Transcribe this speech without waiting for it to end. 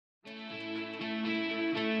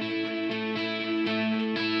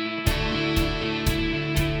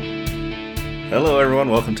Hello, everyone.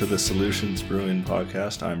 Welcome to the Solutions Brewing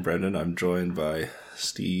Podcast. I'm Brendan. I'm joined by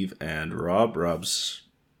Steve and Rob. Rob's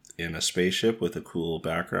in a spaceship with a cool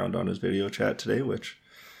background on his video chat today, which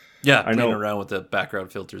I know around with the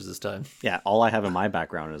background filters this time. Yeah, all I have in my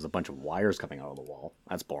background is a bunch of wires coming out of the wall.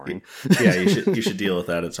 That's boring. Yeah, you should deal with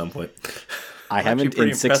that at some point. I haven't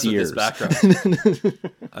in 6 years.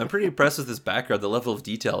 I'm pretty impressed with this background. The level of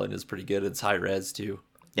detail in it is pretty good. It's high res too.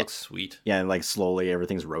 Looks sweet. Yeah, and like slowly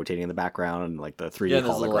everything's rotating in the background and like the 3D yeah,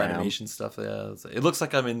 there's hologram. little animation stuff. Yeah, it looks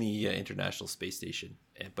like I'm in the International Space Station,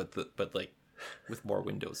 but like with more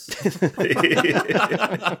windows.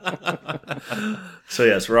 So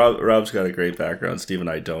yes, Rob's got a great background. Steve and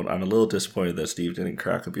I don't. I'm a little disappointed that Steve didn't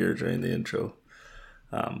crack a beer during the intro.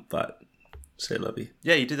 But say lovey.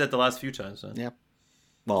 Yeah, you did that the last few times, man. Yeah.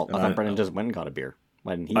 Well, I thought Brendan just went and got a beer.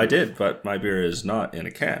 Why didn't he? I did, but my beer is not in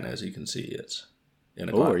a can, as you can see. It's in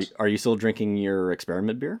a glass. Are you still drinking your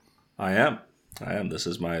experiment beer? I am. This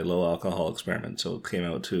is my low alcohol experiment. So it came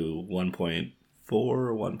out to 1.4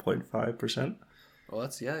 or 1.5%. Well,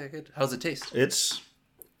 that's good. How's it taste? It's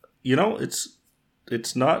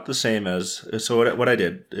not the same as. So what I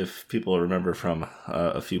did, if people remember from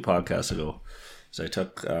a few podcasts ago, is I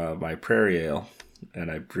took my Prairie Ale and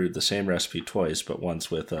I brewed the same recipe twice, but once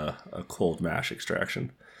with a cold mash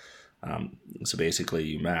extraction. So basically,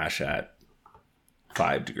 you mash at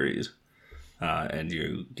 5 degrees, and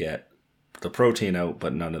you get the protein out,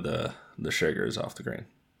 but none of the sugars off the grain.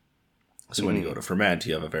 So when you go to ferment,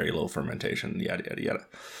 you have a very low fermentation, yada, yada, yada.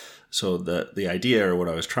 So the idea, or what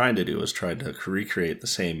I was trying to do, was trying to recreate the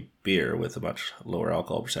same beer with a much lower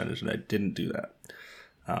alcohol percentage, and I didn't do that.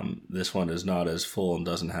 This one is not as full and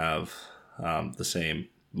doesn't have the same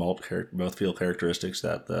mouthfeel characteristics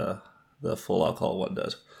that the full alcohol one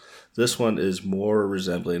does. This one is more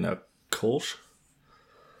resembling a Kolsch.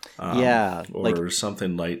 Or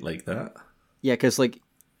something light like that. Yeah, because like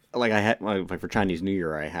I had for Chinese New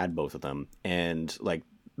Year, I had both of them, and like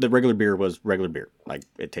the regular beer was regular beer, like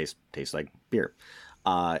it tastes like beer.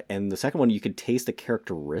 And the second one, you could taste the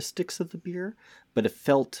characteristics of the beer, but it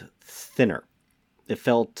felt thinner. It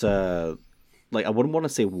felt like, I wouldn't want to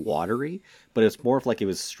say watery, but it's more of like it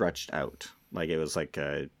was stretched out. Like it was like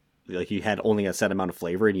you had only a set amount of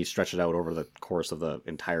flavor, and you stretch it out over the course of the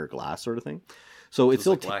entire glass, sort of thing. So it's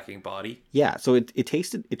still like lacking body. Yeah, so it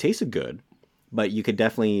tasted good, but you could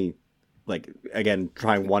definitely, like, again,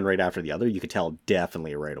 trying one right after the other, you could tell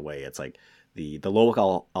definitely right away. It's like the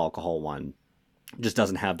low alcohol one just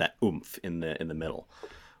doesn't have that oomph in the middle,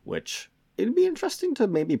 which it'd be interesting to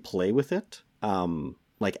maybe play with it.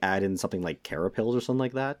 Like add in something like Carapils or something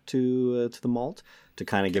like that to the malt to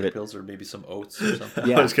kind of give it Carapils or maybe some oats or something.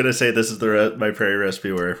 Yeah. I was gonna say this is my Prairie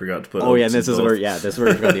recipe where I forgot to put. Oh yeah, and this is where I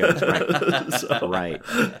forgot the oats. Right. Right.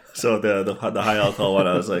 So the high alcohol one,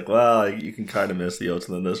 I was like, well, you can kind of miss the oats,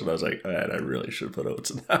 and then this one, I was like, I really should put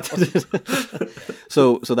oats in that one.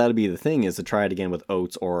 So that'd be the thing, is to try it again with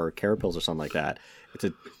oats or Carapils or something like that.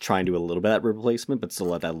 To try and do a little bit of that replacement, but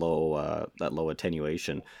still at that low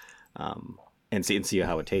attenuation. And see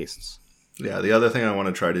how it tastes. Yeah, the other thing I want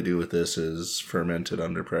to try to do with this is ferment it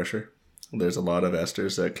under pressure. There's a lot of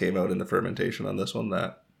esters that came out in the fermentation on this one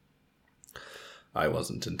that I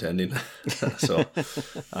wasn't intending. So,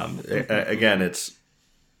 again, it's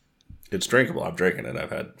drinkable. I'm drinking it.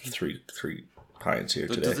 I've had three pints here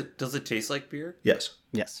today. Does it taste like beer? Yes.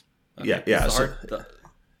 Okay. Yeah.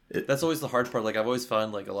 That's always the hard part. Like I've always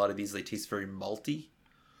found, like a lot of these, they taste very malty,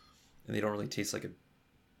 and they don't really taste like a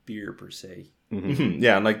beer per se. Mm-hmm.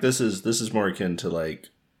 Yeah, and like this is more akin to like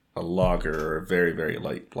a lager or a very, very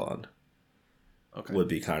light blonde. Okay, would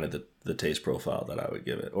be kind of the taste profile that I would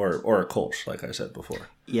give it, or a Kolsch, like I said before.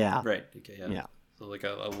 Yeah. Right. Okay. Yeah. So like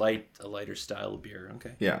a lighter style of beer.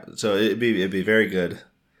 Okay. Yeah. So it'd be very good.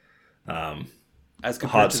 As compared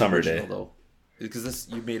hot to summer original, day, though, because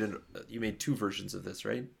you made two versions of this,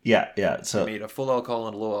 right? Yeah. So you made a full alcohol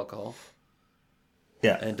and a low alcohol.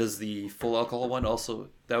 Yeah. And does the full alcohol one also,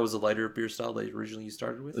 that was a lighter beer style that originally you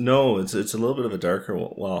started with? No, it's a little bit of a darker.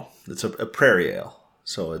 Well, it's a Prairie Ale,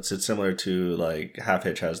 so it's similar to like Half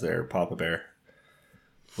Hitch has their Papa Bear.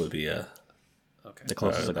 Would be okay. The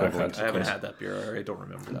closest equivalent. I haven't had that beer, or I don't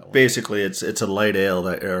remember that one. Basically, it's a light ale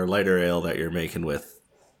lighter ale that you're making with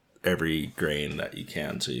every grain that you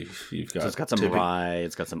can. So you've got. So it's got some rye.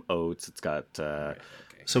 It's got some oats. It's got.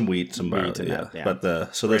 Some wheat, some barley, yeah. But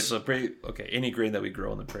any grain that we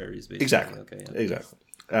grow on the prairies, basically. Exactly. Okay, yeah. Exactly.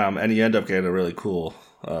 And you end up getting a really cool,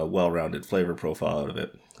 well-rounded flavor profile out of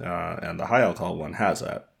it. And the high alcohol one has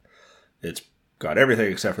that. It's got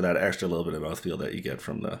everything except for that extra little bit of mouthfeel that you get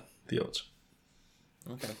from the oats.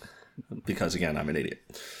 Okay. because again, I'm an idiot,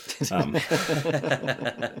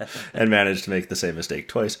 and managed to make the same mistake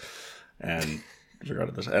twice, and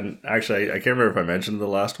forgot this. And actually, I can't remember if I mentioned the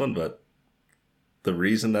last one, but the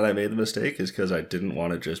reason that I made the mistake is because I didn't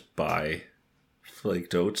want to just buy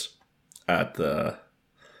flaked oats at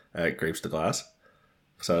Grapes to Glass.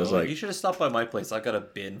 So I was like, you should have stopped by my place. I got a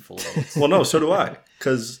bin full of oats. well, no, so do I,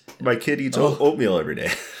 because my kid eats oatmeal every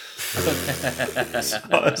day. So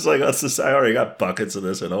I was like, I already got buckets of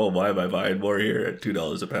this at home. Why am I buying more here at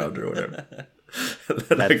 $2 a pound or whatever? And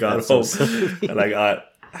then I got home and I got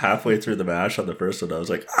halfway through the mash on the first one. I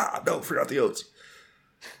was like, no, forgot the oats.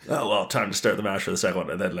 Oh, well, time to start the mash for the second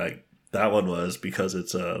one. And then like that one was, because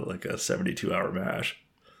it's like a 72-hour mash.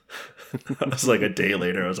 I was like a day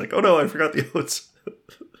later, I was like, oh no, I forgot the oats.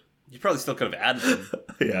 You probably still could have added them.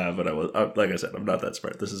 Yeah, but like I said, I'm not that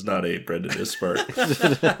smart. This is not a Brendan is smart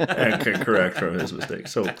and can correct from his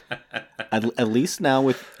mistakes. So at least now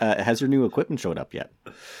with has your new equipment showed up yet?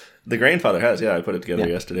 the Grainfather has, yeah, I put it together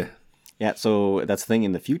yesterday. Yeah, so that's the thing.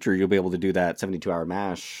 In the future, you'll be able to do that 72-hour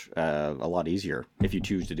mash a lot easier if you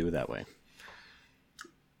choose to do it that way.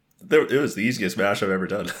 It was the easiest mash I've ever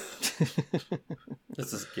done.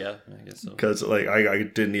 Yeah, I guess so. Because like I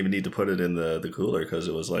didn't even need to put it in the cooler, because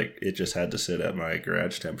it was like it just had to sit at my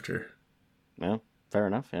garage temperature. Well, fair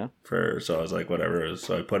enough, yeah. So I was like, whatever.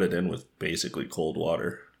 So I put it in with basically cold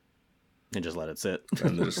water And just let it sit.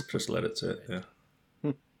 and just let it sit. Yeah.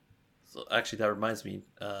 So actually, that reminds me.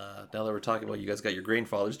 Now that we're talking about, you guys got your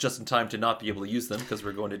Grainfathers just in time to not be able to use them because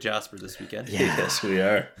we're going to Jasper this weekend. Yeah. Yes, we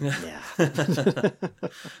are. Yeah.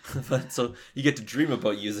 But so you get to dream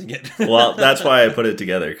about using it. Well, that's why I put it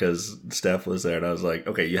together, because Steph was there and I was like,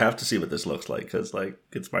 okay, you have to see what this looks like, because like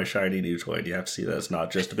it's my shiny new toy and you have to see that it's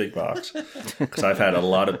not just a big box. Because I've had a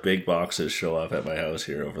lot of big boxes show up at my house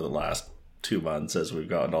here over the last 2 months as we've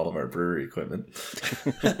gotten all of our brewery equipment.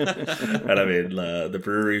 And I mean, the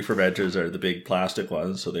brewery fermenters are the big plastic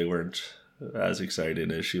ones, so they weren't as exciting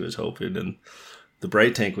as she was hoping. And the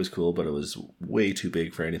bright tank was cool, but it was way too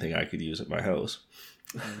big for anything I could use at my house.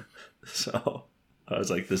 So I was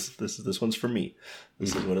like, this one's for me.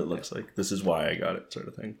 This is what it looks like. This is why I got it, sort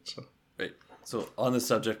of thing. So Right. So on this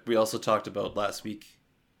subject, we also talked about last week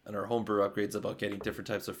in our homebrew upgrades about getting different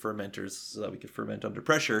types of fermenters so that we could ferment under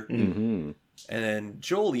pressure. Mm-hmm. And then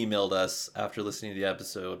Joel emailed us after listening to the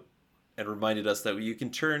episode and reminded us that you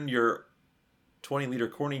can turn your 20-liter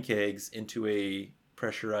corny kegs into a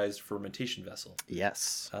pressurized fermentation vessel.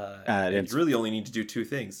 Yes. And you really only need to do two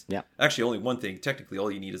things. Yeah. Actually, only one thing. Technically,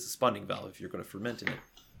 all you need is a spunning valve if you're going to ferment in it.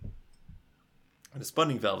 And a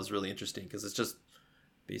spunning valve is really interesting because it's just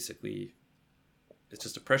basically, it's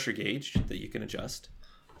just a pressure gauge that you can adjust,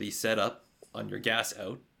 that you set up on your gas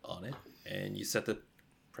out on it, and you set the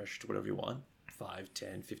pressure to whatever you want, 5,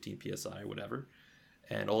 10, 15 psi, whatever.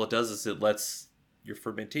 And all it does is it lets your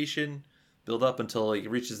fermentation build up until it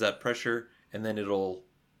reaches that pressure, and then it'll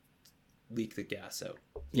leak the gas out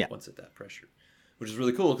once at that pressure, which is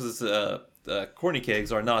really cool because it's corny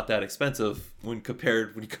kegs are not that expensive when you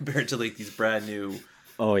compare it to like these brand new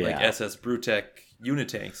like SS Brewtech unit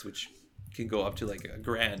tanks, which can go up to like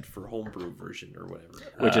 $1,000 for homebrew version or whatever,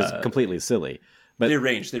 which is completely silly. But they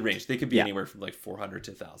range. They could be anywhere from like $400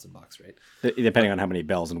 to $1,000, right? Depending on how many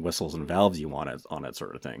bells and whistles and valves you want on it,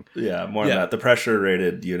 sort of thing. yeah, more than that. The pressure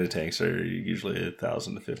rated unit tanks are usually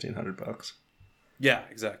 $1,000 to $1,500. Yeah,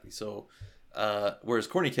 exactly. So, whereas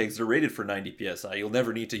corny kegs are rated for 90 psi, you'll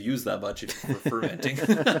never need to use that much if you're fermenting.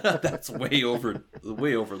 That's way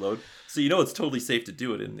overload. So it's totally safe to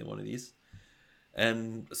do it in one of these.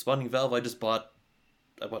 And a spunning valve, I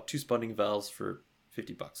bought 2 spunning valves for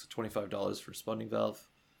 $50, so $25 for a spunning valve.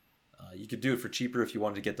 You could do it for cheaper if you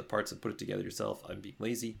wanted to get the parts and put it together yourself. I'm being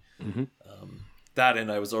lazy. Mm-hmm. That,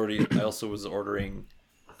 and I also was ordering.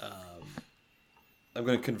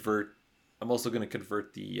 I'm also going to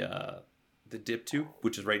convert the dip tube,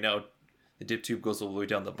 which is right now the dip tube goes all the way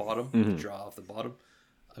down the bottom, the draw off the bottom.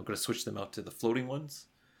 I'm going to switch them out to the floating ones,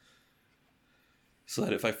 so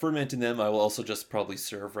that if I ferment in them, I will also just probably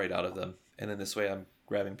serve right out of them, and then this way I'm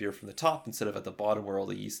grabbing beer from the top instead of at the bottom where all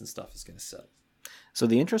the yeast and stuff is going to sit. So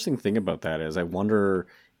the interesting thing about that is I wonder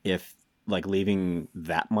if like leaving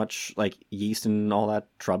that much like yeast and all that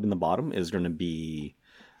trub in the bottom is going to be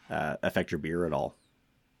affect your beer at all.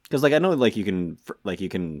 Because like I know like you can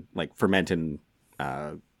ferment in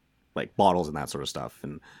like bottles and that sort of stuff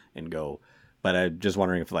and go, but I'm just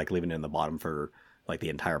wondering if like leaving it in the bottom for like the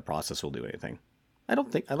entire process will do anything. I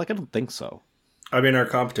don't think so. I mean, our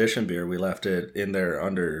competition beer, we left it in there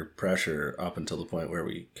under pressure up until the point where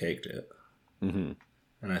we caked it. Mm-hmm.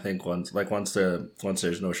 And I think once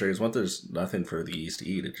there's no sugars, once there's nothing for the yeast to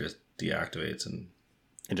eat, it just deactivates and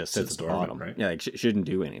It just sits Sits at the dormant, bottom. right? Yeah, like shouldn't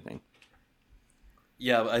do anything.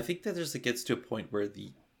 Yeah, but I think that it gets to a point where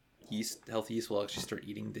the healthy yeast will actually start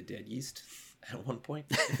eating the dead yeast at one point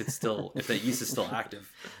if that yeast is still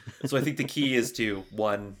active. So I think the key is to,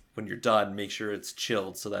 one, when you're done, make sure it's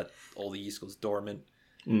chilled so that all the yeast goes dormant.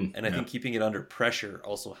 And I think keeping it under pressure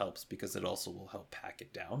also helps because it also will help pack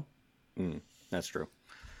it down. That's true.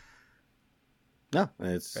 No,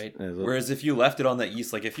 it's right. Whereas if you left it on that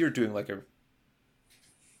yeast, like if you're doing like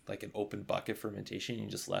an open bucket fermentation, you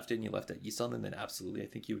just left it and you left that yeast on, then absolutely I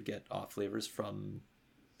think you would get off flavors from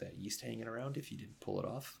that yeast hanging around if you didn't pull it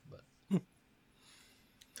off. But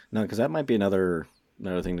no, because that might be another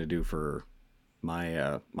thing to do for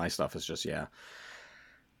my my stuff is just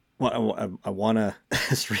Well, I want to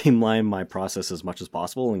streamline my process as much as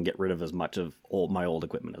possible and get rid of as much of my old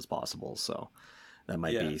equipment as possible. So that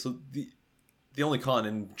might be. So the only con,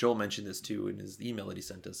 and Joel mentioned this too in his email that he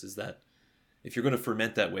sent us, is that if you're going to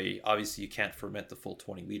ferment that way, obviously you can't ferment the full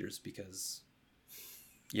 20 liters because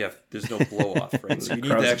there's no blow off, right? So you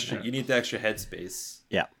need the extra headspace.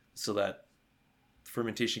 Yeah. So that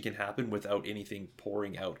fermentation can happen without anything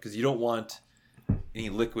pouring out, because you don't want any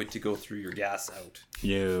liquid to go through your gas out.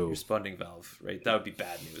 Your spunding valve, right? That would be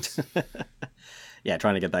bad news. Yeah,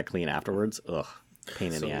 trying to get that clean afterwards. Ugh,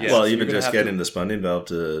 pain in the ass. Yeah, well, even just getting the spunding valve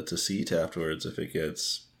to seat afterwards, if it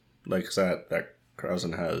gets like that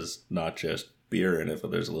Krausen has not just beer in it,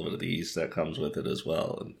 but there's a little bit of the yeast that comes with it as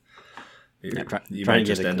well, and you might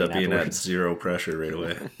just end up being at zero pressure right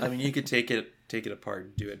away. I mean, you could take it apart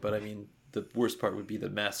and do it, but I mean, the worst part would be the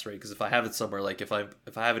mess, right? Because if I have it somewhere, like if I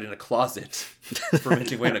have it in a closet,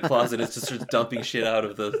 fermenting away in a closet, it's just sort of dumping shit out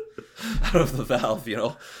of the valve, you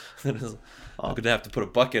know. I'm gonna have to put a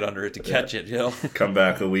bucket under it to catch it, you know. Come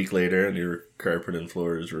back a week later and your carpet and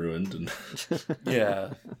floor is ruined, and yeah.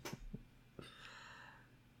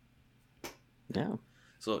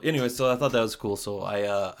 So anyway, so I thought that was cool. So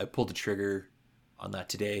I pulled the trigger on that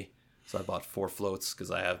today. So I bought 4 floats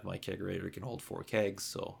because I have my kegerator can hold 4 kegs.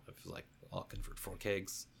 So I was like, I'll convert 4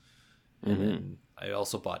 kegs. And then I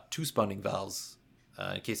also bought 2 spunding valves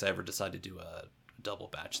in case I ever decide to do a double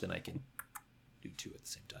batch. Then I can do 2 at the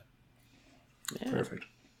same time. Yeah. Perfect.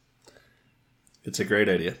 It's a great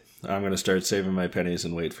idea. I'm going to start saving my pennies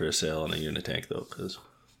and wait for a sale on a Unitank though, because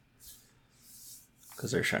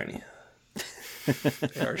they're shiny.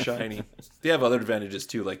 They are shiny. They have other advantages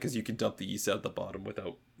too, like because you can dump the yeast out the bottom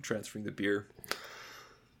without transferring the beer.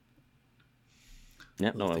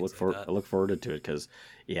 Yeah, no, I look forward to it because,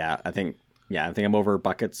 I think I'm over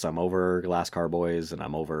buckets, I'm over glass carboys, and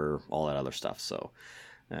I'm over all that other stuff. So,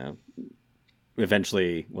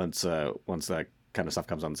 eventually, once that kind of stuff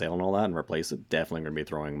comes on sale and all that, and replace it, definitely going to be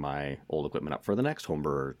throwing my old equipment up for the next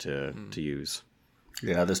homebrewer to use.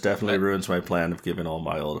 Yeah, this definitely ruins my plan of giving all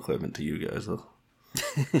my old equipment to you guys, though.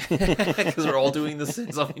 Because we're all doing this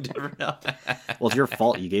something different now. Well, it's your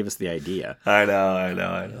fault. You gave us the idea. I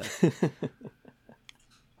know.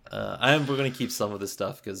 We're going to keep some of this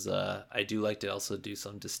stuff because I do like to also do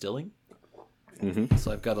some distilling. Mm-hmm.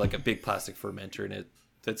 So I've got like a big plastic fermenter in it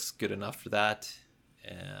that's good enough for that.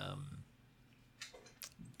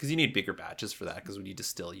 Because you need bigger batches for that, because when you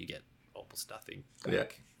distill, you get almost nothing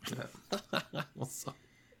back.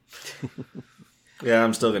 Yeah,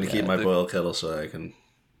 I'm still going to keep my boil kettle so I can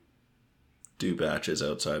do batches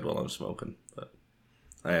outside while I'm smoking. But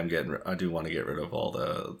I do want to get rid of all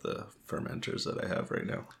the fermenters that I have right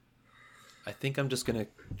now. I think I'm just going to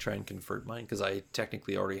try and convert mine because I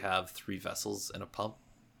technically already have 3 vessels and a pump.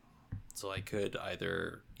 So I could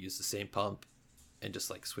either use the same pump and just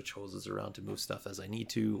like switch hoses around to move stuff as I need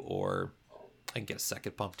to, or I can get a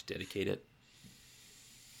second pump to dedicate it.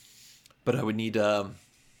 But I would need the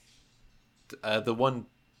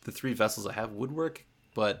 3 vessels I have would work,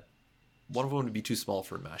 but one of them would be too small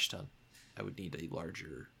for a mash tun. I would need a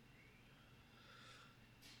larger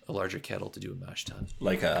kettle to do a mash tun.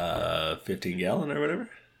 Like a 15 gallon or whatever?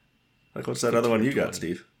 Like what's that other one you got,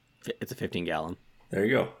 Steve? It's a 15 gallon. There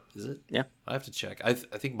you go. Is it? Yeah. I have to check. I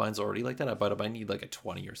think mine's already like that, but I need like a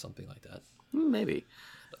 20 or something like that. Maybe.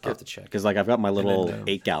 I'll have to check. Because like I've got my little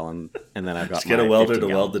 8 gallon, and then I've got just get a welder to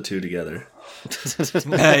weld the 2 together.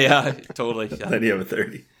 Yeah, totally. Yeah. Then you have a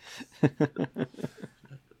 30.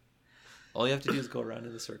 All you have to do is go around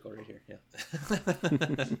in the circle right here. Yeah.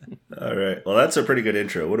 All right. Well, that's a pretty good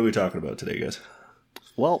intro. What are we talking about today, guys?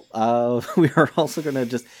 Well, we are also going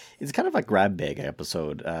to it's kind of a grab bag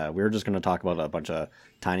episode. We were just going to talk about a bunch of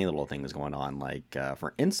tiny little things going on. Like,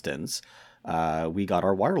 for instance, we got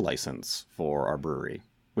our water license for our brewery,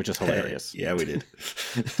 which is hilarious. Yeah, we did.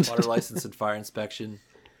 Water license and fire inspection.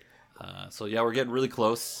 So yeah, we're getting really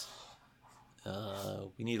close.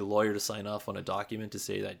 We need a lawyer to sign off on a document to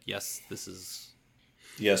say that yes, this is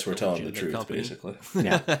Yes, we're telling the legitimate truth, company. basically.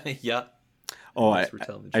 Yeah. yeah. Oh, Yes, we're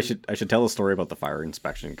telling the I truth. should tell a story about the fire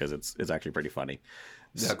inspection because it's actually pretty funny.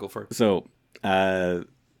 Yeah, go for it. So,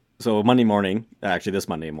 Monday morning, actually this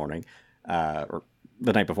Monday morning, or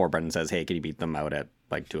the night before, Brendan says, "Hey, can you beat them out at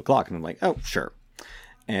like 2:00?" And I'm like, "Oh, sure."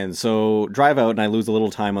 And so drive out, and I lose a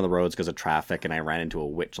little time on the roads because of traffic, and I ran into a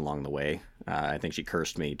witch along the way. I think she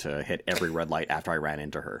cursed me to hit every red light after I ran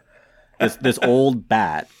into her. This old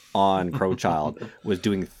bat on Crowchild was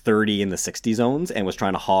doing 30 in the 60 zones and was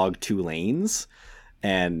trying to hog 2 lanes.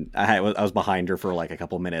 And I was behind her for like a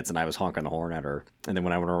couple minutes, and I was honking the horn at her. And then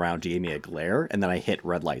when I went around, she gave me a glare, and then I hit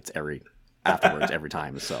red lights every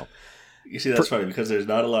time. So You see, that's funny because there's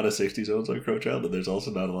not a lot of 60 zones on Crowchild, but there's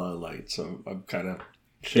also not a lot of lights. So I'm kind of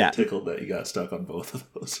tickled that you got stuck on both of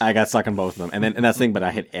those. I got stuck on both of them, and that's the thing. But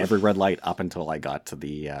I hit every red light up until I got to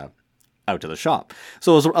the out to the shop.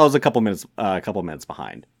 So I was a couple minutes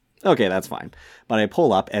behind. Okay, that's fine. But I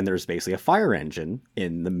pull up, and there's basically a fire engine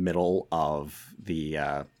in the middle of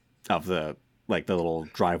the little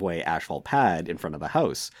driveway asphalt pad in front of the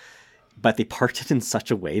house. But they parked it in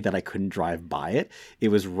such a way that I couldn't drive by it. It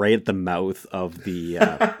was right at the mouth of the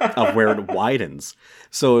of where it widens.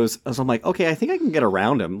 So I'm like, okay, I think I can get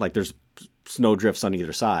around them. Like there's snow drifts on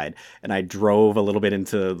either side, and I drove a little bit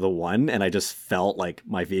into the one, and I just felt like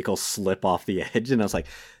my vehicle slip off the edge, and I was like,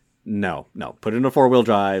 no, put it in a 4-wheel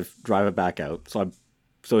drive it back out. So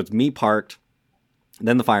it's me parked,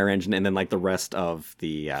 then the fire engine, and then like the rest of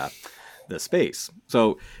the space.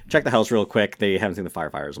 So check the house real quick. They haven't seen the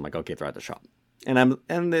firefighters. I'm like, okay, they're at the shop. And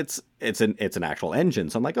it's an actual engine.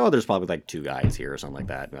 So I'm like, oh, there's probably like 2 guys here or something like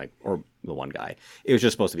that. Like, or the 1 guy. It was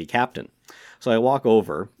just supposed to be captain. So I walk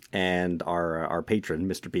over, and our patron,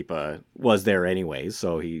 Mr. Pipa, was there anyways.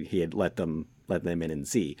 So he had let them in and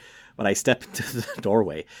see. But I step into the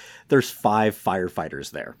doorway. There's 5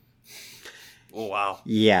 firefighters there. Oh wow.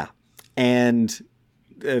 Yeah. And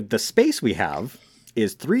the space we have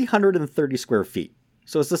is 330 square feet.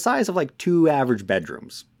 So it's the size of like 2 average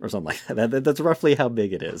bedrooms or something like that. That's roughly how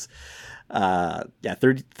big it is.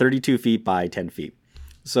 32 feet by 10 feet.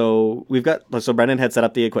 So Brendan had set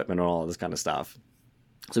up the equipment and all this kind of stuff.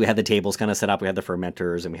 So we had the tables kind of set up. We had the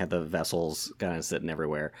fermenters, and we had the vessels kind of sitting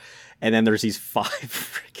everywhere. And then there's these 5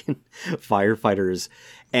 freaking firefighters,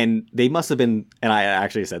 and they must have been. And I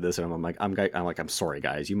actually said this, and I'm sorry,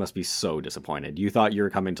 guys. You must be so disappointed. You thought you were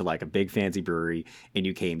coming to like a big fancy brewery, and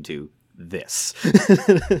you came to this.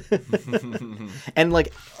 And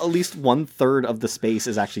like at least 1/3 of the space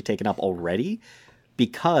is actually taken up already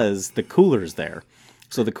because the cooler's there.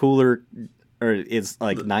 So the cooler is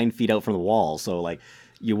like 9 feet out from the wall. So like.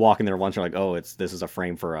 You walk in there once, you're like, oh, this is a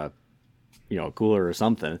frame for a cooler or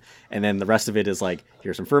something, and then the rest of it is like,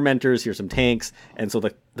 here's some fermenters, here's some tanks, and so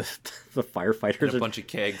the firefighters And a bunch of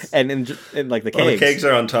kegs, and like the kegs. Well, the kegs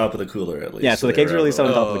are on top of the cooler at least. Yeah, so the kegs are released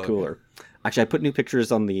on top of the okay. cooler. Actually, I put new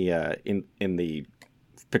pictures on the in the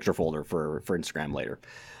picture folder for Instagram later.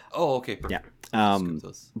 Oh, okay, perfect. Yeah.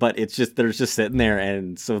 But it's just they're just sitting there,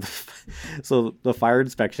 and so the fire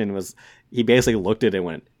inspection was, he basically looked at it and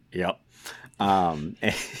went, yep.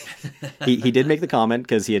 He did make the comment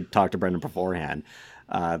because he had talked to Brendan beforehand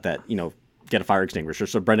that get a fire extinguisher.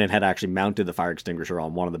 So Brendan had actually mounted the fire extinguisher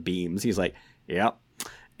on one of the beams. He's like, yep.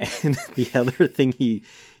 And the other thing he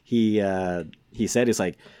said is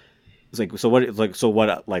like,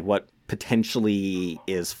 what potentially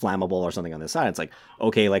is flammable or something on this side? It's like,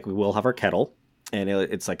 okay, like we will have our kettle, and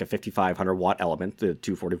it's like a 5,500 watt element, the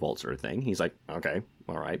 240 volt sort of thing. He's like, okay,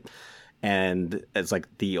 all right. And it's like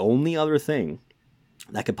the only other thing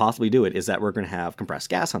that could possibly do it is that we're going to have compressed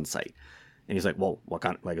gas on site. And he's like, well, what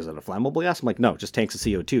kind? Like, is it a flammable gas? I'm like, no, just tanks of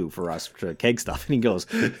CO2 for us to keg stuff. And he goes,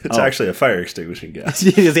 it's actually a fire extinguishing gas.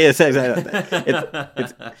 So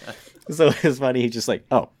it's funny. He's just like,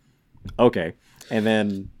 oh, okay. And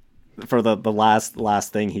then for the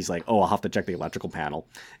last thing, he's like, oh, I'll have to check the electrical panel.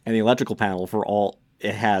 And the electrical panel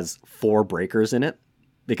it has 4 breakers in it.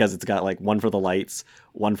 Because it's got like 1 for the lights,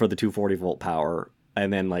 1 for the 240 volt power,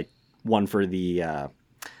 and then like 1 for the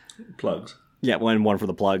plugs. Yeah, one for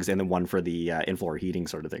the plugs, and then 1 for the in-floor heating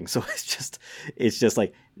sort of thing. So it's just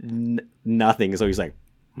like nothing. So he's like,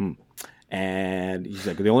 and he's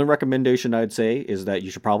like, the only recommendation I'd say is that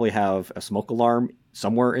you should probably have a smoke alarm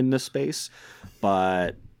somewhere in this space,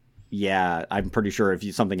 but. Yeah, I'm pretty sure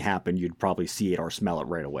if something happened, you'd probably see it or smell it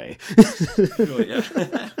right away. Oh, yeah.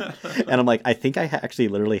 And I'm like, I think I actually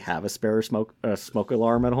literally have a spare smoke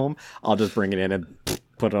alarm at home. I'll just bring it in and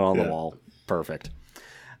put it on the wall. Perfect.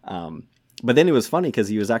 But then it was funny because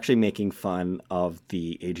he was actually making fun of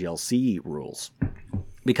the AGLC rules.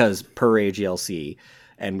 because per AGLC,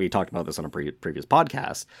 and we talked about this on a previous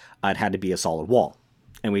podcast, it had to be a solid wall.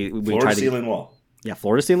 And we Floor tried to ceiling wall. Yeah,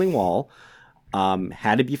 floor to ceiling wall.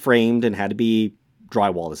 Had to be framed and had to be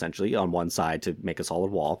drywalled essentially on one side to make a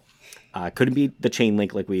solid wall. Couldn't be the chain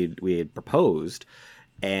link like we had proposed.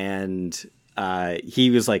 And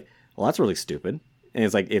he was like, well, that's really stupid. And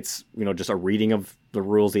it's like, it's, just a reading of the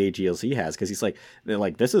rules the AGLC has. Cause he's like,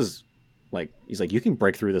 this is like, he's like, you can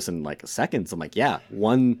break through this in like seconds. I'm like, yeah,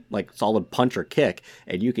 one like solid punch or kick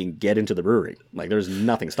and you can get into the brewery. Like there's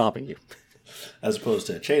nothing stopping you. As opposed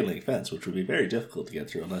to a chain link fence, which would be very difficult to get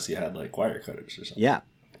through unless you had like wire cutters or something. Yeah.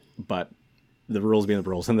 But the rules being the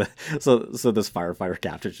rules, and so this firefighter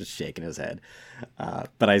captain's just shaking his head.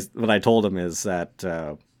 But what I told him is that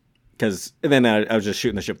because then I was just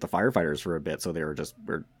shooting the shit with the firefighters for a bit, so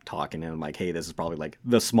we're talking, and I'm like, hey, this is probably like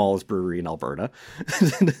the smallest brewery in Alberta,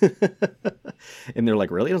 and they're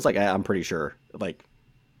like, really? And I was like, I'm pretty sure, like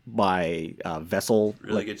by vessel,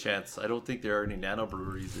 Really like, good chance. I don't think there are any nano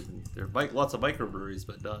breweries. There are lots of micro breweries,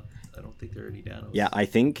 but I don't think there are any nanos. Yeah, I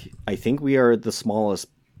think we are the smallest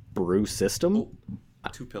brew system. Oh,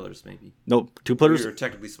 2 pillars maybe. No, 2 pillars. We're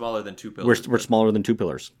technically smaller than 2 pillars. We're smaller than 2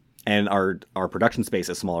 pillars, and our production space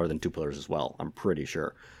is smaller than 2 pillars as well. I'm pretty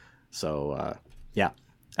sure. So yeah.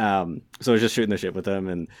 So I was just shooting the shit with them,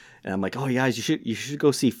 and I'm like, oh yeah, you should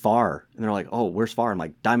go see Far. And they're like, oh, where's Far? I'm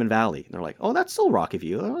like, Diamond Valley. And they're like, oh, that's still Rocky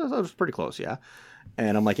View. That was pretty close, yeah.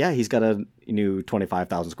 And I'm like, yeah, he's got a new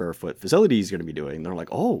 25,000 square foot facility he's going to be doing. And they're like,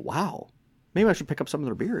 oh wow, maybe I should pick up some of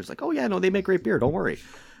their beers. Like, oh yeah, no, they make great beer. Don't worry.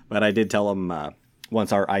 But I did tell them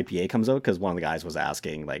once our IPA comes out, because one of the guys was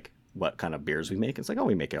asking like what kind of beers we make. It's like, oh,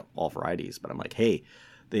 we make all varieties. But I'm like, hey,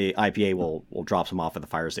 the IPA will drop some off at the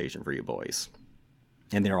fire station for you boys.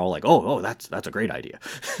 And they're all like, oh, that's a great idea.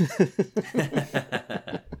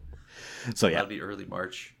 So yeah, That'll be early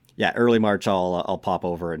March. Yeah, early March. I'll pop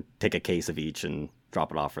over and take a case of each and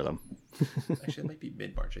drop it off for them. Actually, it might be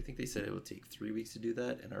mid-March. I think they said it would take 3 weeks to do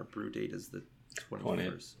that, and our brew date is the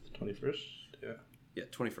 21st. 21st? Yeah. Yeah,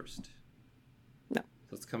 21st. No.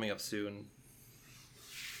 So it's coming up soon.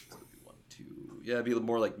 So it'll be 1, 2. Yeah, it'd be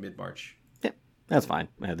more like mid-March. Yeah, that's fine.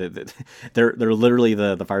 They're literally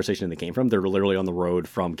the fire station they came from. They're literally on the road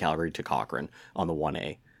from Calgary to Cochrane on the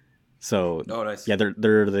 1A. So oh, nice. Yeah,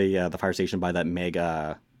 they're the fire station by that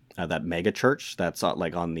mega church that's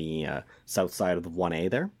like on the south side of the 1A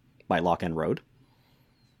there by Lock End Road.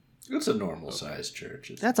 It's a normal sized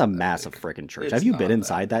church. That's a massive freaking church. Have you been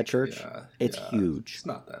inside that church? Yeah, it's huge. It's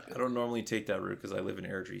not that big. I don't normally take that route because I live in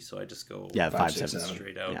Airdrie, so I just go 5-7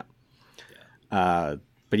 straight out. Yeah.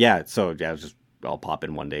 But yeah, so yeah, I'll pop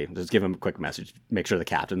in one day. Just give him a quick message. Make sure the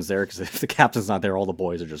captain's there, because if the captain's not there, all the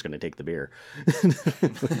boys are just going to take the beer.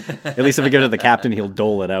 At least if we give it to the captain, he'll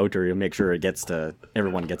dole it out, or he'll make sure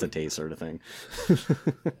everyone gets a taste, sort of thing.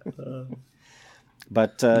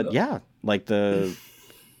 But yeah, like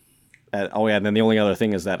and then the only other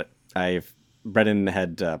thing is that Brennan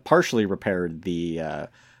had partially repaired the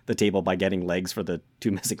table by getting legs for the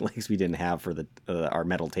 2 missing legs we didn't have for our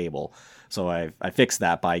metal table. So I fixed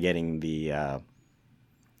that by getting the.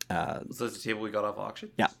 So that's the table we got off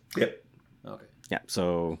auction? Yeah. Yep. Okay. Yeah.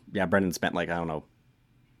 So yeah, Brendan spent like, I don't know,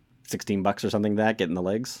 $16 or something like that getting the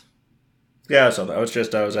legs. Yeah, so I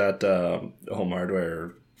was at Home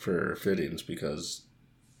Hardware for fittings because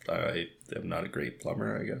I am not a great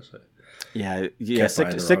plumber, I guess. Yeah. Can't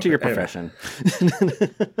Stick to your profession.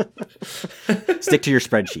 Stick to your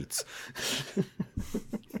spreadsheets.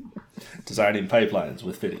 Designing pipelines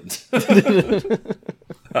with fittings.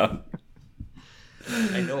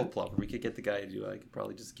 I know a plumber. We could get the guy to do it. I could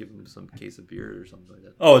probably just give him some case of beer or something like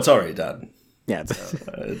that. Oh, it's already done. Yeah,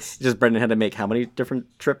 it's just Brendan had to make how many different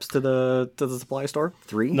trips to the supply store?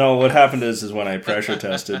 3? No, what happened is when I pressure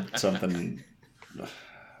tested something,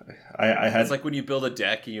 I had. It's like when you build a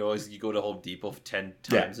deck and you go to Home Depot 10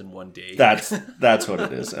 times in one day. That's what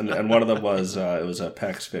it is, and one of them was it was a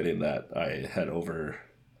PEX fitting that I had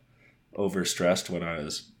overstressed when I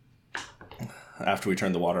was. After we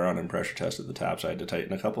turned the water on and pressure tested the taps, I had to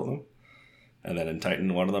tighten a couple of them. And then in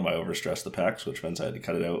tightening one of them, I overstressed the PEX, which meant I had to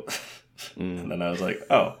cut it out. And then I was like,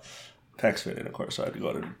 oh, PEX fitting, of course. So I had to go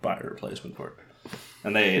out and buy a replacement for it.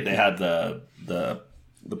 And they had the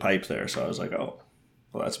pipe there. So I was like, oh,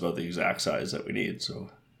 well, that's about the exact size that we need. So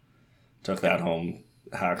took that home,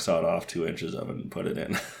 hacksawed off 2 inches of it and put it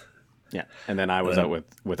in. Yeah, and then I was out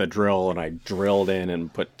with a drill, and I drilled in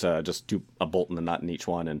and put just a bolt and a nut in each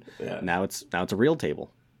one, and now it's a real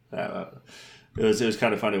table. It was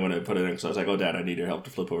kind of funny when I put it in, because I was like, "Oh, Dad, I need your help to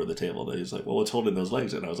flip over the table." And he's like, "Well, what's holding those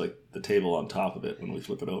legs in?" I was like, "The table on top of it when we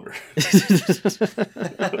flip it over."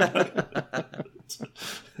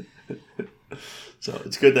 So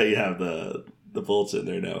it's good that you have the bolts in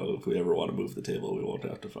there now. If we ever want to move the table, we won't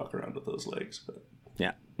have to fuck around with those legs. But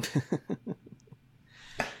Yeah.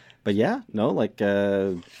 But yeah, no, like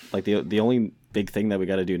the only big thing that we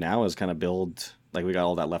got to do now is kind of build. Like we got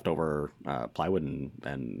all that leftover plywood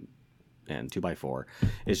and 2x4.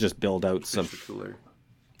 Is just build out some. Finish the cooler.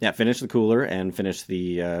 Yeah, finish the cooler and finish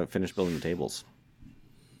building the tables.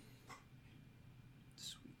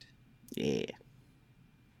 Sweet. Yeah.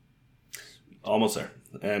 almost there,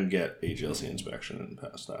 and get AGLC inspection and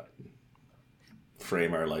pass that.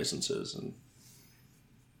 Frame our licenses and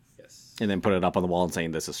Yes. And then put it up on the wall and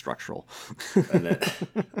saying this is structural. and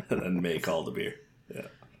then make all the beer. Yeah.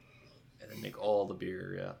 And then make all the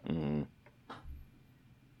beer, yeah. Mm.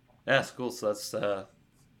 Yeah, it's cool. So that's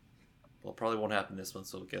well, probably won't happen this month,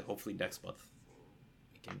 so we'll get hopefully next month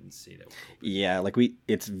we can see that. Yeah, like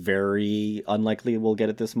it's very unlikely we'll get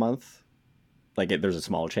it this month. Like there's a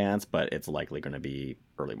small chance, but it's likely going to be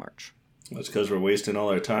early March. That's because we're wasting all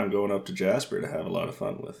our time going up to Jasper to have a lot of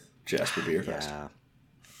fun with Jasper Beer Fest. Yeah.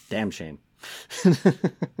 Damn shame. Darn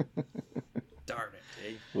it,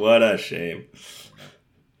 eh? What a shame.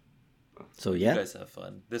 So You yeah, guys have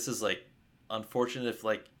fun. This is like unfortunate if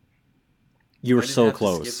like you were I didn't so have to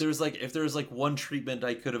close. skip. If there was like one treatment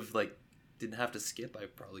I could have like didn't have to skip, I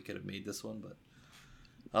probably could have made this one, but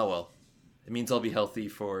oh well. It means I'll be healthy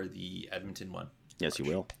for the Edmonton one. Yes, you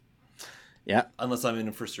will. Yeah. Unless I'm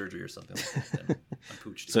in for surgery or something like that. Then I'm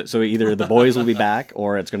pooched. So either the boys will be back,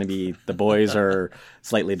 or it's going to be the boys are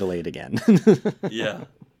slightly delayed again. Yeah.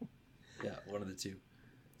 Yeah, one of the two.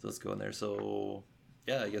 So let's go in there. So,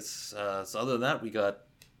 yeah, I guess, so other than that, we got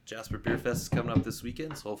Jasper Beer Fest coming up this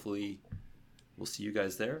weekend. So hopefully we'll see you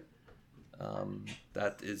guys there.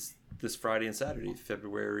 That is this Friday and Saturday,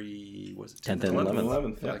 February, was it 10th and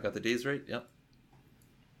 11th. I got the days right. Yep.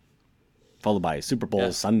 Followed by Super Bowl Yeah.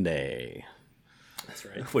 Sunday. That's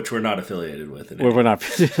right. Which we're not affiliated with. We're not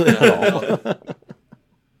at all.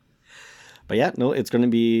 But yeah, no, it's going to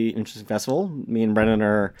be an interesting festival. Me and Brennan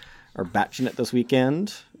are batching it this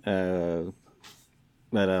weekend at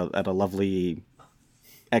a lovely.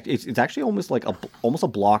 It's actually almost like almost a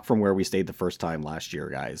block from where we stayed the first time last year,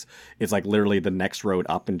 guys. It's like literally the next road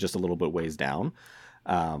up and just a little bit ways down.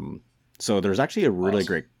 So there's actually a really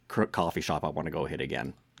great coffee shop I want to go hit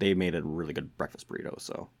again. They made a really good breakfast burrito,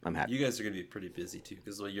 so I'm happy. You guys are going to be pretty busy too,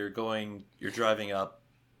 because you're driving up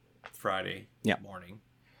Friday morning.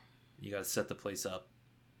 You got to set the place up,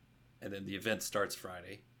 and then the event starts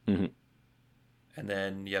Friday. Mm-hmm. And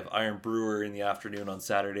then you have Iron Brewer in the afternoon on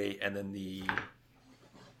Saturday, and then the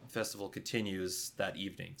festival continues that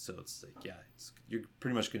evening. So it's like, you're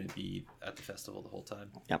pretty much going to be at the festival the whole time.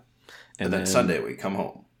 Yep. And then Sunday we come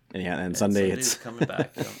home. Yeah, and Sunday Sunday's it's coming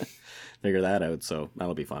back. figure that out. So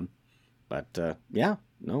that'll be fun. But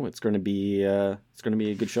it's going to be a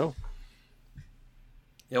good show.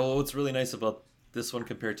 Yeah, well, what's really nice about this one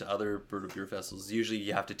compared to other Brutal Beer Festivals, usually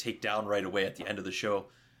you have to take down right away at the end of the show.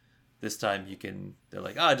 This time they're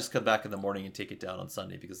like, just come back in the morning and take it down on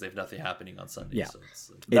Sunday because they have nothing happening on Sunday. Yeah. So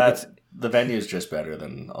it's The venue's just better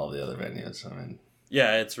than all the other venues. I mean,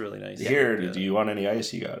 yeah, it's really nice. here, Yeah. do you want any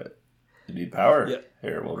ice? You got it. You need power? Yeah.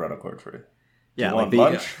 Here, we'll run a quart for you. Yeah, You like want the-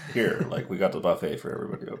 lunch? Here, we got the buffet for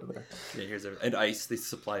everybody over there. Yeah, here's and ice. They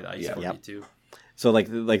supply the ice for you too. So like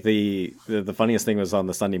the funniest thing was on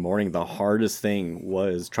the Sunday morning, the hardest thing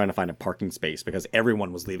was trying to find a parking space because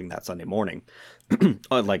everyone was leaving that Sunday morning.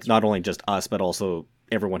 Like not only just us, but also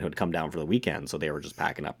everyone who had come down for the weekend. So they were just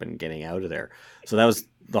packing up and getting out of there. So that was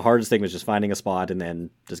the hardest thing, was just finding a spot and then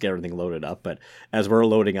just get everything loaded up. But as we're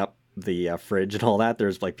loading up the fridge and all that,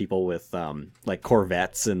 there's like people with like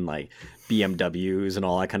Corvettes and like BMWs and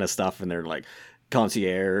all that kind of stuff. And they're like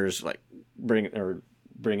concierge, like bring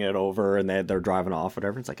it over, and they're driving off,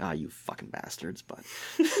 whatever. It's like, you fucking bastards, but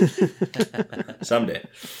Someday.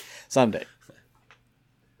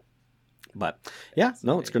 But yeah,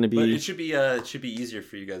 no, it's going to be. But it should be easier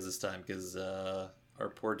for you guys this time because our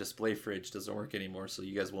poor display fridge doesn't work anymore, so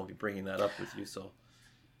you guys won't be bringing that up with you. So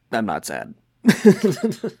I'm not sad.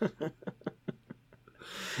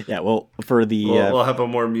 Yeah, well, we'll have a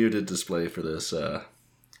more muted display for this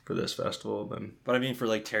festival then. But I mean, for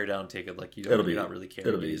like tear down ticket, like you're not really carrying.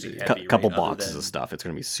 It'll be anything easy. heavy, couple right? Other boxes than- of stuff. It's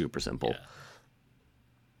going to be super simple. Yeah.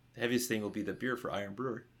 The heaviest thing will be the beer for Iron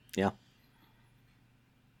Brewer. Yeah.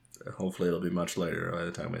 Hopefully it'll be much lighter by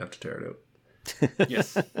the time we have to tear it out.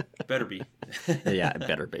 Yes, better be. Yeah, it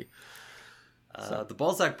better be. The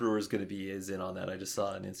Balzac Brewer is in on that. I just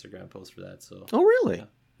saw an Instagram post for that. So Oh, really?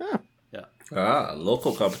 Yeah. yeah,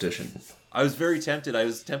 Local competition. I was very tempted. I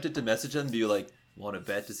was tempted to message them and be like, "Want to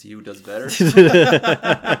bet to see who does better?"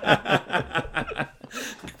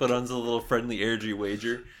 Put on a little friendly Airdrie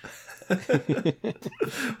wager.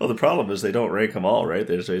 Well, the problem is they don't rank them all, right?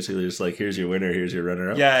 They're just basically just like, here's your winner, here's your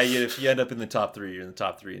runner-up. Yeah, if you end up in the top 3, you're in the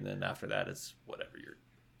top 3, and then after that, it's whatever. You're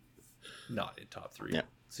not in top 3. Yeah.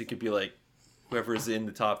 So you could be like whoever's in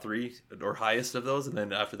the top 3 or highest of those, and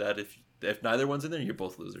then after that, if neither one's in there, you're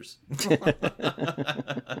both losers.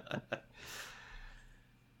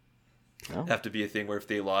 Well. Have to be a thing where if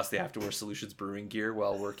they lost, they have to wear Solutions Brewing gear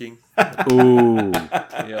while working. Ooh.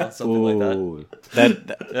 Something like that. Ooh.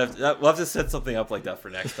 We'll have to set something up like that for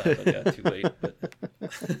next time. But yeah, too late. But...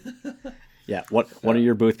 Yeah, one of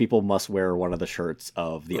your booth people must wear one of the shirts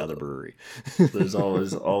of the other brewery. There's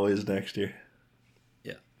always next year.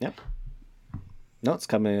 Yeah. Yep. No, it's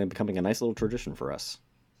becoming a nice little tradition for us.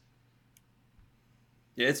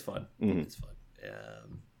 Yeah, it's fun. Mm-hmm. It's fun.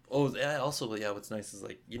 Oh, yeah. Also, what's nice is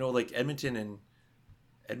like Edmonton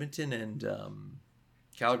and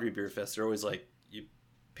Calgary Beer Fest are always like you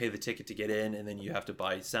pay the ticket to get in, and then you have to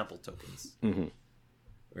buy sample tokens. Mm-hmm.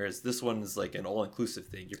 Whereas this one is like an all-inclusive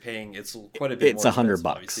thing. You're paying it's quite a bit. It's more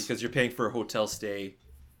 $100 because you're paying for a hotel stay,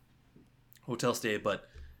 but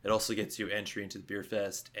it also gets you entry into the beer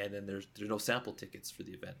fest, and then there's no sample tickets for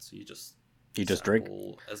the event, so you just drink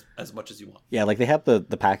as much as you want. Yeah, like they have the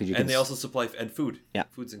package. They also supply food. Yeah,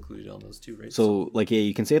 food's included on those too, right? So like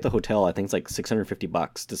you can stay at the hotel. I think it's like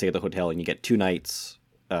 $650 to stay at the hotel, and you get 2 nights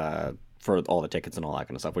for all the tickets and all that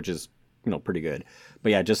kind of stuff, which is pretty good.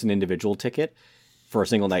 But yeah, just an individual ticket for a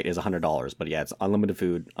single night is $100. But yeah, it's unlimited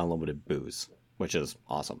food, unlimited booze, which is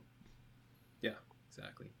awesome. Yeah,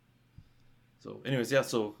 exactly. So anyways, yeah,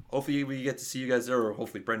 so hopefully we get to see you guys there, or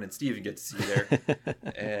hopefully Brendan and Steven get to see you there.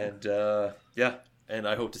 And and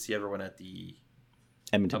I hope to see everyone at the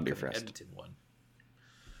Edmonton Beer Fest. Edmonton one.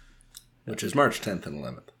 Which is March 10th and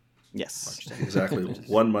 11th. Yes. March 10th. Exactly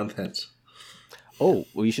 1 month hence. Oh,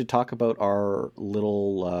 we should talk about our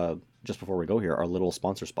little, just before we go here, our little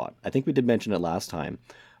sponsor spot. I think we did mention it last time,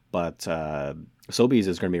 but Sobeys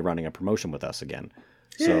is going to be running a promotion with us again.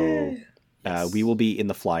 So we will be in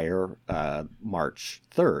the flyer March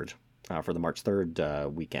 3rd, for the March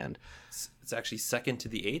 3rd weekend. It's actually 2nd to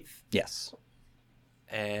the 8th. Yes.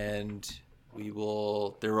 And there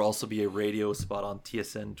will also be a radio spot on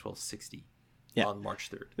TSN 1260 on March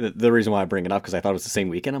 3rd. The reason why I bring it up, because I thought it was the same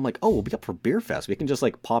weekend. I'm like, oh, we'll be up for Beer Fest. We can just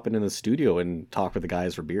like pop in the studio and talk with the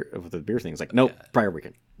guys for the beer things. Like, nope, prior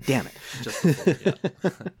weekend. Damn it. Just before, yeah.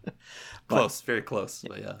 Close, very close.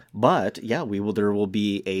 But yeah, there will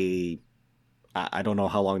be I don't know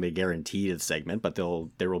how long they guaranteed a segment, but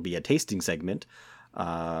there will be a tasting segment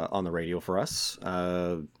on the radio for us.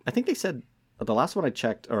 I think they said the last one I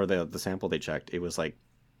checked, or the sample they checked, it was like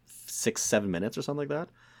 6-7 minutes or something like that.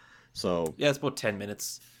 So yeah, it's about 10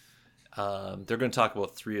 minutes. They're going to talk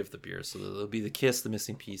about 3 of the beers. So there'll be the Kiss, the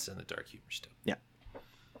Missing Piece, and the Dark Humor Stout. Yeah.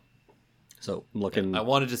 So I'm looking. I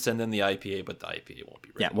wanted to send in the IPA, but the IPA won't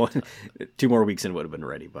be ready. Yeah, well, 2 more weeks in would have been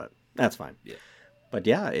ready, but that's fine. Yeah. But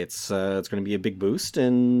yeah, it's going to be a big boost,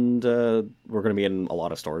 and we're going to be in a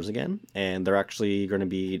lot of stores again. And they're actually going to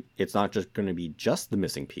be. It's not just going to be just the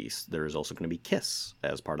Missing Piece. There's also going to be Kiss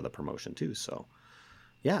as part of the promotion too. So,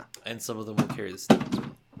 yeah. And some of them will carry the stout as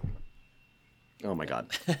well. Oh my God.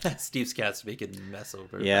 Steve's cat's making a mess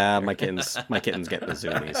over. Yeah, my kitten's getting the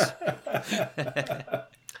zoomies.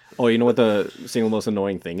 Oh, you know what the single most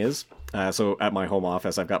annoying thing is? So at my home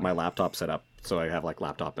office, I've got my laptop set up. So I have like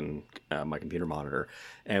laptop and my computer monitor,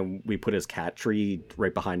 and we put his cat tree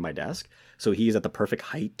right behind my desk. So he's at the perfect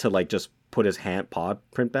height to like just put his paw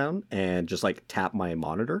print down and just like tap my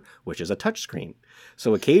monitor, which is a touch screen.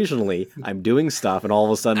 So occasionally I'm doing stuff and all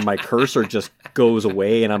of a sudden my cursor just goes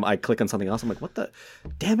away and I click on something else. I'm like, what the?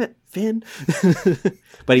 Damn it, Finn.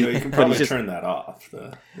 But you can probably turn that off,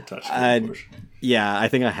 the touch screen portion. Yeah, I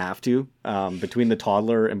think I have to. Between the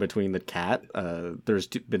toddler and between the cat, there's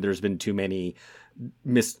been too many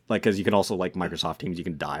because you can also, like Microsoft Teams, you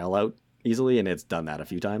can dial out easily, and it's done that a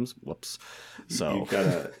few times. Whoops. So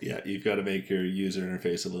you've got to make your user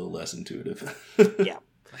interface a little less intuitive. Yeah.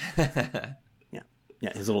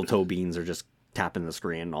 Yeah, his little toe beans are just tapping the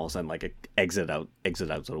screen, and all of a sudden, like, it exit out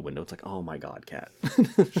of the window. It's like, oh my God, cat.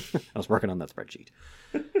 I was working on that spreadsheet.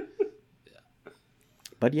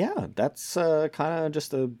 But yeah, that's kind of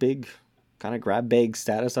just a big kind of grab bag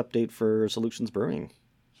status update for Solutions Brewing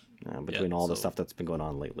between all the stuff that's been going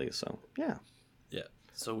on lately. So, yeah. Yeah.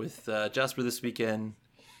 So with Jasper this weekend,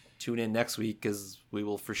 tune in next week because we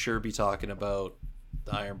will for sure be talking about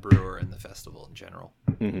the Iron Brewer and the festival in general.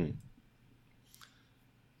 Mm-hmm.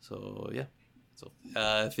 So, yeah. So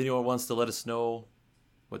if anyone wants to let us know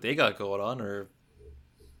what they got going on, or,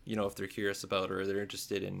 if they're curious about, or they're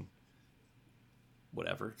interested in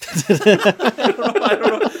whatever. I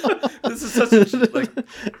don't know. This is such a like this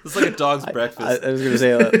is like a dog's breakfast. I was going to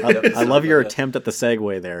say, I love your attempt at the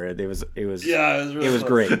segue there. It was really it was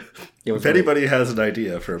great. It was If anybody has an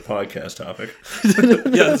idea for a podcast topic,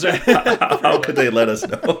 Yeah, that's right. how could they let us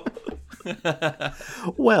know?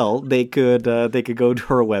 Well, they could go to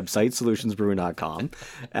our website, solutionsbrewing.com,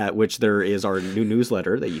 at which there is our new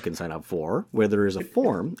newsletter that you can sign up for, where there is a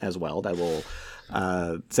form as well that will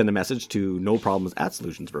send a message to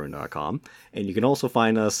noproblems@solutionsbrewing.com. And you can also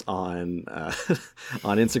find us on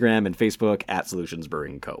on Instagram and Facebook at Solutions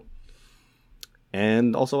Brewing Co.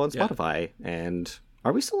 And also on Spotify. And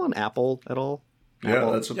are we still on Apple at all? Yeah,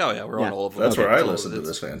 Apple? that's We're on all of them. that's where I So listen to it's-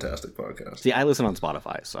 this fantastic podcast. See, I listen on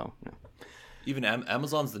Spotify, so. Yeah. Even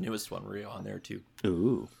Amazon's the newest one. We're on there too.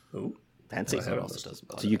 Ooh, Ooh, fancy. I haven't Also listened.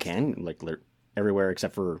 does So you can everywhere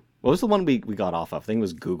except for what was the one we got off of? I think it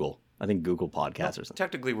was Google. I think Google Podcasts or something.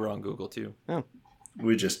 Technically, we're on Google too. Oh,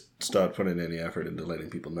 We just stopped putting any effort into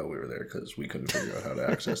letting people know we were there because we couldn't figure out how to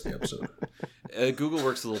access the episode. Google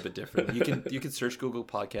works a little bit different. You can search Google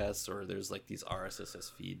Podcasts, or there's like these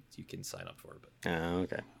RSS feeds you can sign up for. But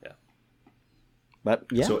okay. yeah, But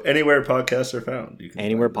yeah, So anywhere podcasts are found, you can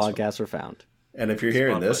anywhere find this one. podcasts are found. And if you're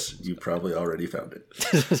hearing Spotify. this, you probably already found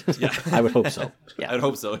it. yeah, I would hope so. Yeah. I'd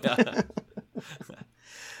hope so. Yeah.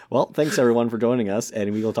 Well, thanks everyone for joining us,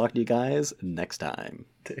 and we will talk to you guys next time.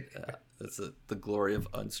 That's the glory of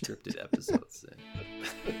unscripted episodes.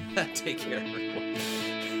 Take care, everyone.